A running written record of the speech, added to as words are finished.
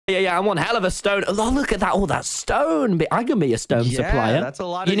Yeah. I'm one hell of a stone. Oh, look at that. Oh, that stone. I can be a stone supplier. That's a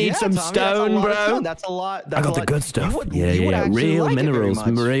lot. You need some stone, bro. That's a lot. I got the good stuff. Yeah. Real minerals.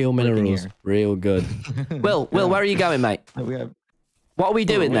 Real minerals. Real good. Will, where are you going, mate? What are we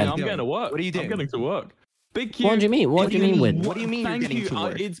doing then? I'm going to work. What are you doing? I'm getting to work. Big Q. What do you mean? What do you mean with? What do you mean you're getting to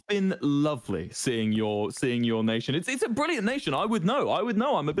work? It's been lovely seeing your nation. It's a brilliant nation. I would know.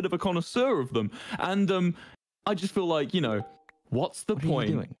 I'm a bit of a connoisseur of them, and I just feel like, you know, what's the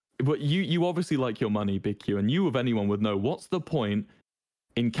point? But you obviously like your money, Big Q, and you of anyone would know what's the point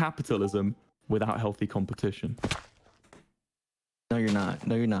in capitalism without healthy competition. No, you're not.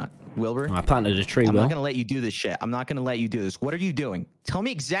 No, you're not. Wilbur? I planted a tree, I'm not going to let you do this shit. I'm not going to let you do this. What are you doing? Tell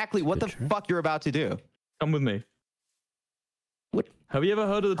me exactly what the fuck you're about to do. Come with me. What? Have you ever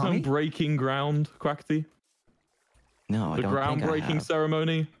heard of the term breaking ground, Quackity? No, I don't think I have. The groundbreaking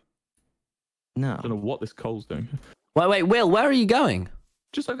ceremony? No. I don't know what this coal's doing. Wait, Will, where are you going?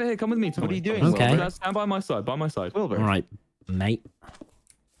 Just over here. Come with me, Tommy. What are you doing, Okay. Wilbur? Stand by my side, Wilbur. All right, mate.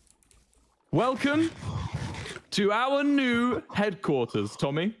 Welcome to our new headquarters,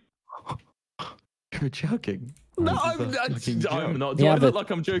 Tommy. You're joking. No, I'm not. Do I look like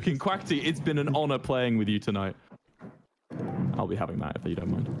I'm joking? Quackity, it's been an honor playing with you tonight. I'll be having that if you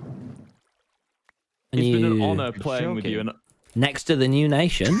don't mind. It's been an honor playing with you. And next to the new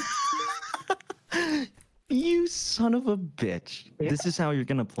nation. You son of a bitch. This is how you're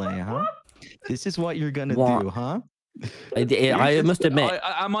going to play, huh? This is what you're going to do, huh? I must admit.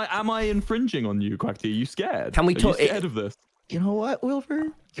 Am I infringing on you, Quackity? Are you scared? Can we talk? Are you scared of this? You know what, Wilbur?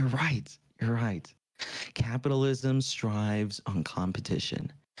 You're right. You're right. Capitalism strives on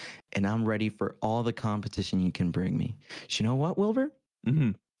competition, and I'm ready for all the competition you can bring me. You know what, Wilbur?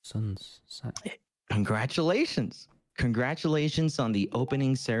 Sun's set. Congratulations. Congratulations on the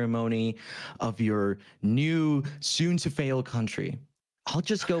opening ceremony of your new soon-to-fail country. I'll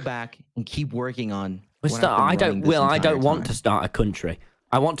just go back and keep working on. I don't want to start a country.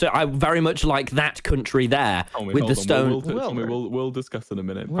 I very much like that country there with the stone. We'll discuss in a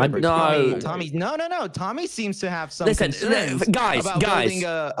minute. Tommy, no. Tommy seems to have some. Listen, guys.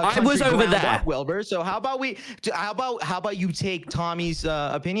 I was over there, Wilbur. So how about you take Tommy's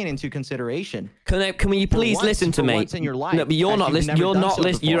opinion into consideration? Can you please listen to me? Once in your life, no, but you're not listening. You're not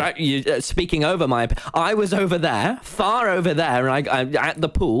listening. You're speaking over my. I was over there, far over there, and I'm at the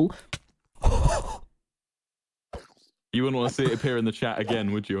pool. You wouldn't want to see it appear in the chat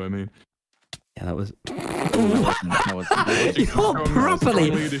again, would you? I mean, yeah, that was.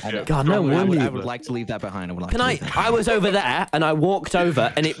 Properly. God, no wonder. I would like to leave that behind. I was over there and I walked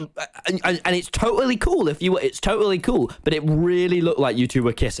over, and it's totally cool. It's totally cool, but it really looked like you two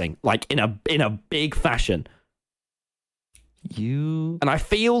were kissing, like in a big fashion. And I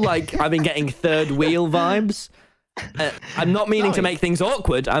feel like I've been getting third wheel vibes. I'm not meaning to make things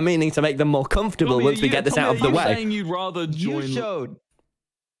awkward. I'm meaning to make them more comfortable once we get this out of the way. Saying you'd rather join...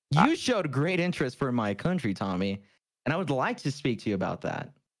 You showed great interest for my country, Tommy, and I would like to speak to you about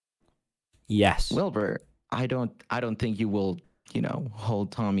that. Yes, Wilbur. I don't think you will,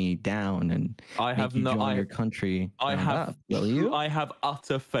 hold Tommy down and join your country. Will you? I have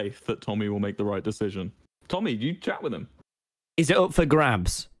utter faith that Tommy will make the right decision. Tommy, you chat with him. Is it up for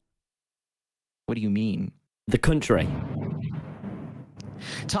grabs? What do you mean? The country.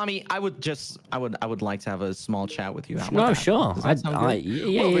 Tommy, I would like to have a small chat with you. No, sure.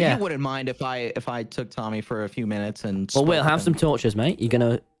 You wouldn't mind if I took Tommy for a few minutes and. Well, we'll have some torches, mate. You're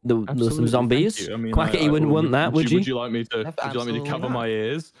gonna there's some zombies. I mean, Quackity wouldn't want that, would you? Would you like me to cover my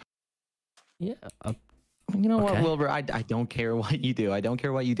ears? Yeah. You know what, Wilbur? I don't care what you do. I don't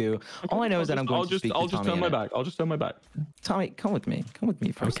care what you do. All I know is that I'm going to speak to Tommy. I'll just turn my back. I'll just turn my back. Tommy, come with me. Come with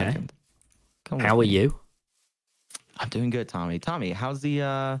me for a second. How are you? I'm doing good, Tommy. Tommy, how's your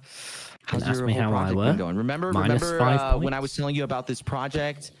whole project been going? Remember when I was telling you about this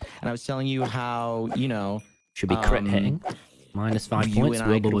project, and I was telling you how should be crit hitting. -5 points. You and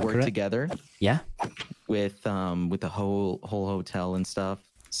I could work together. Yeah. With the whole hotel and stuff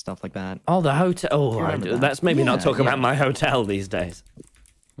like that. Oh, the hotel. Oh, that's maybe not talk about my hotel these days.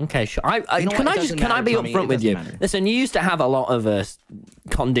 Okay, sure. Can I be upfront with you? Listen, you used to have a lot of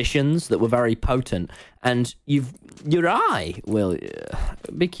conditions that were very potent, and your eye,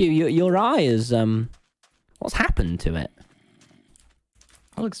 Big Q, your eye is what's happened to it?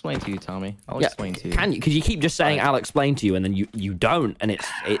 I'll explain to you, Tommy. I'll explain to you. Can you? Because you keep just saying I'll explain to you, and then you don't, and it's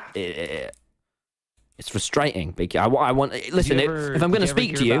frustrating. Big Q. I want listen. If I'm going to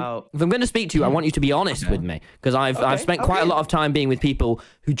speak to you, I want you to be honest with me, because I've spent quite a lot of time being with people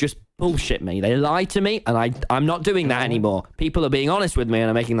who just bullshit me. They lie to me, and I'm not doing that anymore. People are being honest with me, and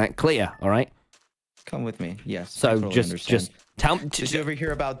I'm making that clear. All right. Come with me. Yes. So just Did you ever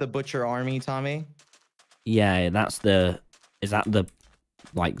hear about the Butcher Army, Tommy? Yeah, that's the. Is that the,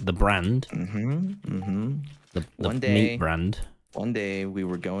 like the brand? The meat brand. One day we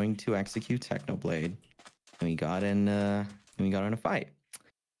were going to execute Technoblade, and we got in a fight.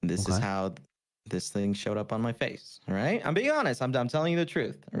 This is how this thing showed up on my face. All right, I'm being honest. I'm telling you the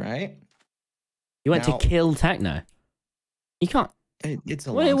truth. All right. You went to kill Techno. You can't. It's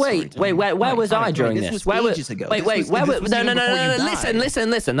a wait. Where was I during this? Where was? Wait. Where was? No.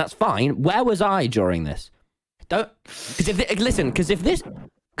 Listen. That's fine. Where was I during this? Don't. Because if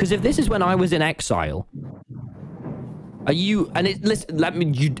this is when I was in exile. Are you? And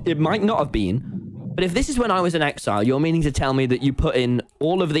it might not have been. But if this is when I was in exile, you're meaning to tell me that you put in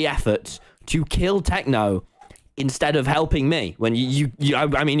all of the efforts to kill Techno instead of helping me when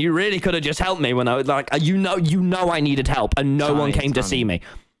I mean, you really could have just helped me when I was like, you know I needed help and no one came to see me.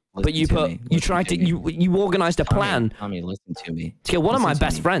 But you organized a plan. Tommy, listen to me. To kill one of my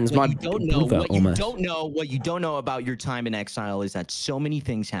best friends. What you don't know about your time in exile is that so many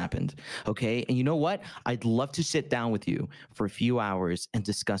things happened. Okay, and you know what? I'd love to sit down with you for a few hours and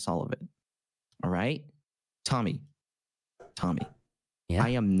discuss all of it. All right, Tommy. Yeah. I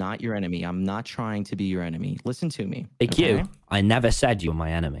am not your enemy. I'm not trying to be your enemy. Listen to me. Okay? I never said you were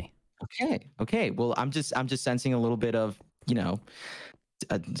my enemy. Okay. Well, I'm just sensing a little bit of,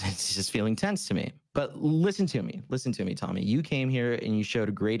 it's just feeling tense to me. But listen to me, Tommy. You came here and you showed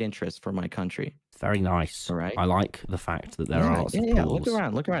a great interest for my country. Very nice. All right. I like the fact that there are lots of pools.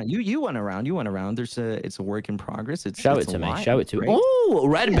 Look around. You went around. It's a work in progress. Show it to me. Oh,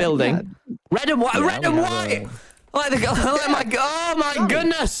 red building. Yeah. Red and white. Oh my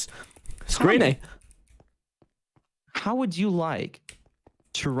goodness. Screeny. How would you like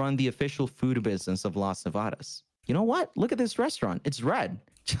to run the official food business of Las Nevadas? You know what? Look at this restaurant. It's red,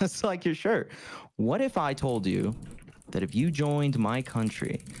 just like your shirt. What if I told you that if you joined my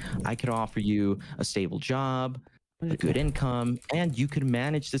country, I could offer you a stable job, a good income, and you could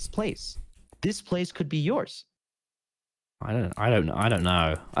manage this place? This place could be yours. I don't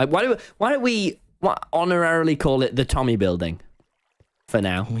know. Why don't we honorarily call it the Tommy Building for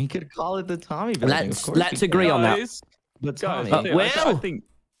now? We could call it the Tommy Building. Let's agree on that. But Tommy, I think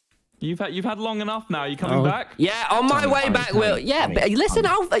you've had long enough now. Are you coming back? Yeah, on my way back, Will. Yeah, listen,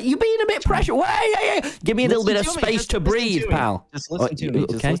 you're being a bit pressure. Wait. Give me a little bit of space to breathe, pal. Just listen to me.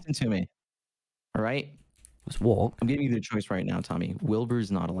 Just listen to me. All right? Let's walk. I'm giving you the choice right now, Tommy. Wilbur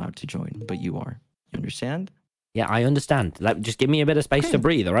is not allowed to join, but you are. You understand? Yeah, I understand. Just give me a bit of space to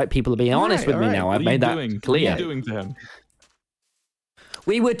breathe, all right? People are being honest with me now. I've made that clear. What are you doing to him?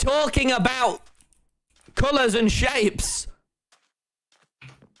 We were talking about colors and shapes.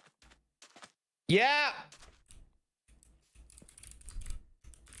 Yeah.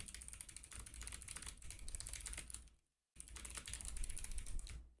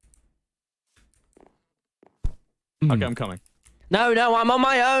 Okay, I'm coming. No, I'm on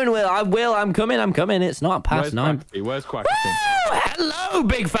my own, Will. I'm coming. It's not past 9. Where's Quackity? Hello,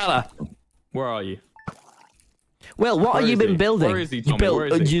 big fella. Where are you? Will, what have you been building? Where is he, Tommy?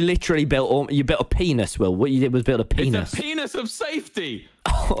 You literally built a penis, Will. What you did was build a penis. It's a penis of safety.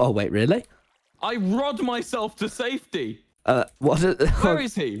 Oh, wait, really? I rod myself to safety. What? Where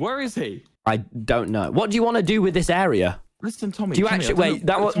is he? I don't know. What do you want to do with this area? Listen, Tommy. Do you actually wait?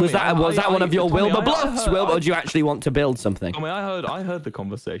 Was that one of your Wilbur bluffs, Will, or do you actually want to build something? Tommy, I heard the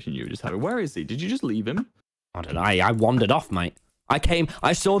conversation you were just having. Where is he? Did you just leave him? I don't know. I wandered off, mate.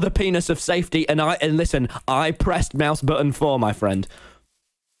 I saw the penis of safety, and listen, I pressed mouse button 4, my friend.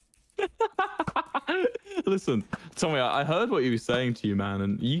 Listen, Tommy, I heard what he was saying to you, man,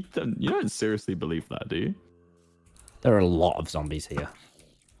 and you don't seriously believe that, do you? There are a lot of zombies here.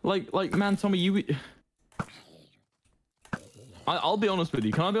 Like, man, Tommy, I'll be honest with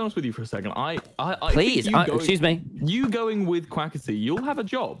you. Can I be honest with you for a second? Please, excuse me. You going with Quackity, you'll have a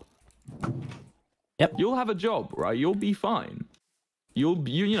job. Yep. You'll have a job, right? You'll be fine. You'll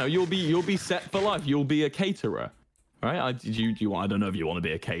be set for life. You'll be a caterer, right? I don't know if you want to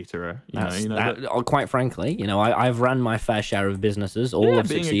be a caterer. Quite frankly, I've run my fair share of businesses. All have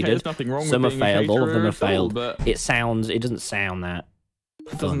succeeded. Some have failed. All of them have failed. But it doesn't sound that.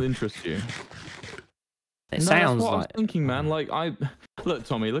 It doesn't interest you. It sounds that's what like. I was thinking, man. Look,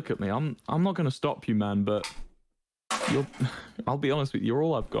 Tommy, look at me. I'm not gonna stop you, man. But I'll be honest with you. You're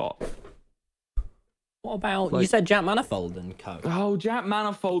all I've got. What about you said Jack Manifold and co? Oh, Jack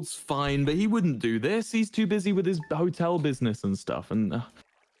Manifold's fine, but he wouldn't do this. He's too busy with his hotel business and stuff. And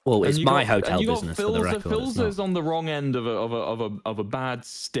well, it's my hotel business. For the record, Phil's is on the wrong end of a bad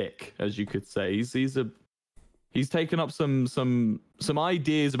stick, as you could say. He's taken up some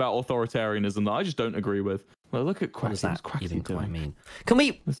ideas about authoritarianism that I just don't agree with. Well, look at Quacky. What does that even doing? quite mean? Can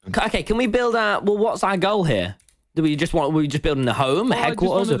we? Okay, can we build a? Well, what's our goal here? Do we just want? We just building a home, a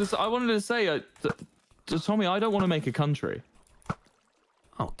headquarters? I wanted to say, Tommy, I don't want to make a country.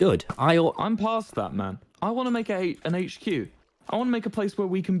 Oh, good. I'm past that, man. I want to make an HQ. I want to make a place where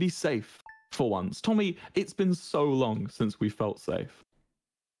we can be safe for once. Tommy, it's been so long since we felt safe.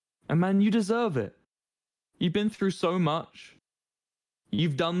 And man, you deserve it. You've been through so much.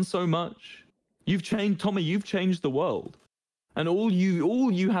 You've done so much. You've changed, Tommy, you've changed the world. And all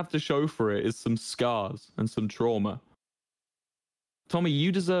you have to show for it is some scars and some trauma. Tommy,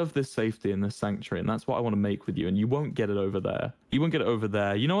 you deserve this safety in this sanctuary, and that's what I want to make with you. And you won't get it over there. You won't get it over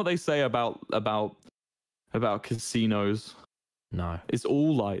there. You know what they say about casinos? No. It's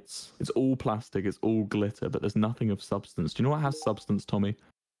all lights. It's all plastic. It's all glitter, but there's nothing of substance. Do you know what has substance, Tommy?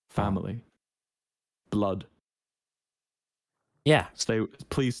 Family. Blood. Yeah.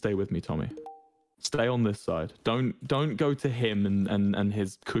 Please stay with me, Tommy. Stay on this side. Don't go to him and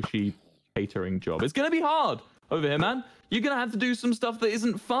his cushy catering job. It's gonna be hard over here, man. You're gonna have to do some stuff that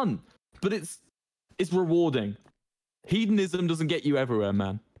isn't fun, but it's rewarding. Hedonism doesn't get you everywhere,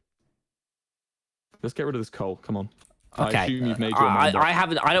 man. Let's get rid of this coal. Come on. Okay. I assume you've made your mind up.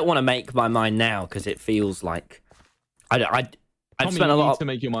 I don't want to make my mind now because it feels like I've Tommy, spent a lot to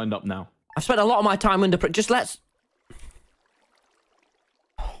make your mind up now. I've spent a lot of my time under.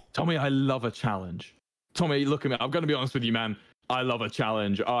 Tommy, I love a challenge. Tommy, look at me. I'm going to be honest with you, man. I love a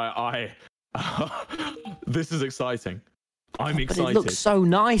challenge. This is exciting. I'm excited. But it looks so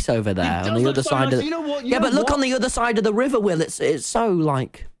nice over there on the other side of. You know what? But look on the other side of the river, Will. It's so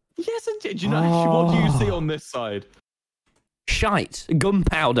like. Yes, and do you know what do you see on this side? Shite,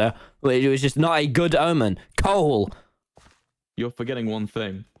 gunpowder. It was just not a good omen. Coal. You're forgetting one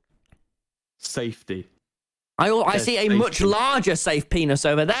thing. Safety. I see a much larger safe penis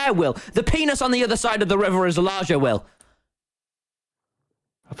over there, Will. The penis on the other side of the river is larger, Will.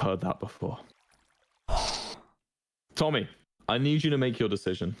 I've heard that before. Tommy, I need you to make your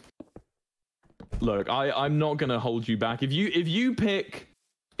decision. Look, I'm not gonna hold you back. If you pick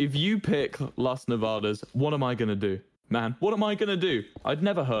Las Nevadas, what am I gonna do? Man, what am I gonna do? I'd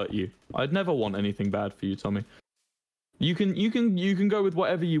never hurt you. I'd never want anything bad for you, Tommy. You can go with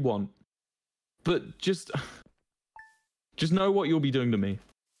whatever you want. But just know what you'll be doing to me.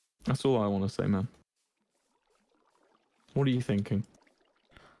 That's all I want to say, man. What are you thinking?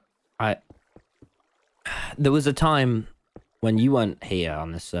 There was a time when you weren't here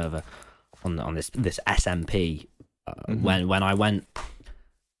on this server, on this SMP, when I went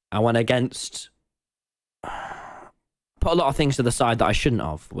against, put a lot of things to the side that I shouldn't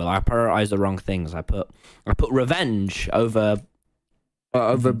have. Well, I prioritized the wrong things. I put revenge over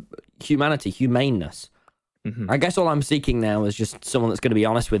humanity, humaneness. I guess all I'm seeking now is just someone that's going to be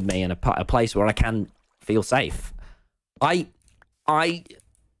honest with me in a place where I can feel safe. I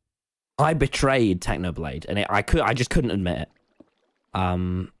betrayed Technoblade, and I just couldn't admit it.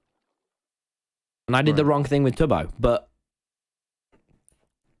 And I did the wrong thing with Tubbo, but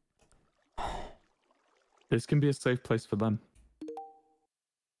this can be a safe place for them.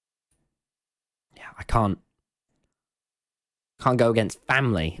 Yeah, I can't go against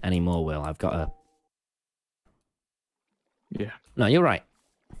family anymore, Will. I've got to. Yeah. No, you're right.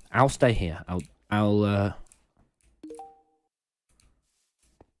 I'll stay here. I'll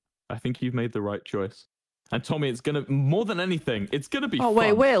I think you've made the right choice. And Tommy, it's gonna, more than anything, it's gonna be fun. Oh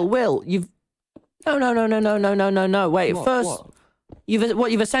wait, Will, you've no. Wait, what?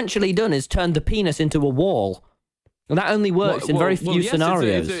 What you've essentially done is turned the penis into a wall. And that only works in very few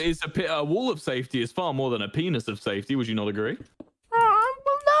scenarios. It's a wall of safety is far more than a penis of safety. Would you not agree?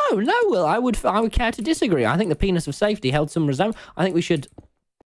 Well, no, Will. I would care to disagree. I think the penis of safety held some resemblance. I think we should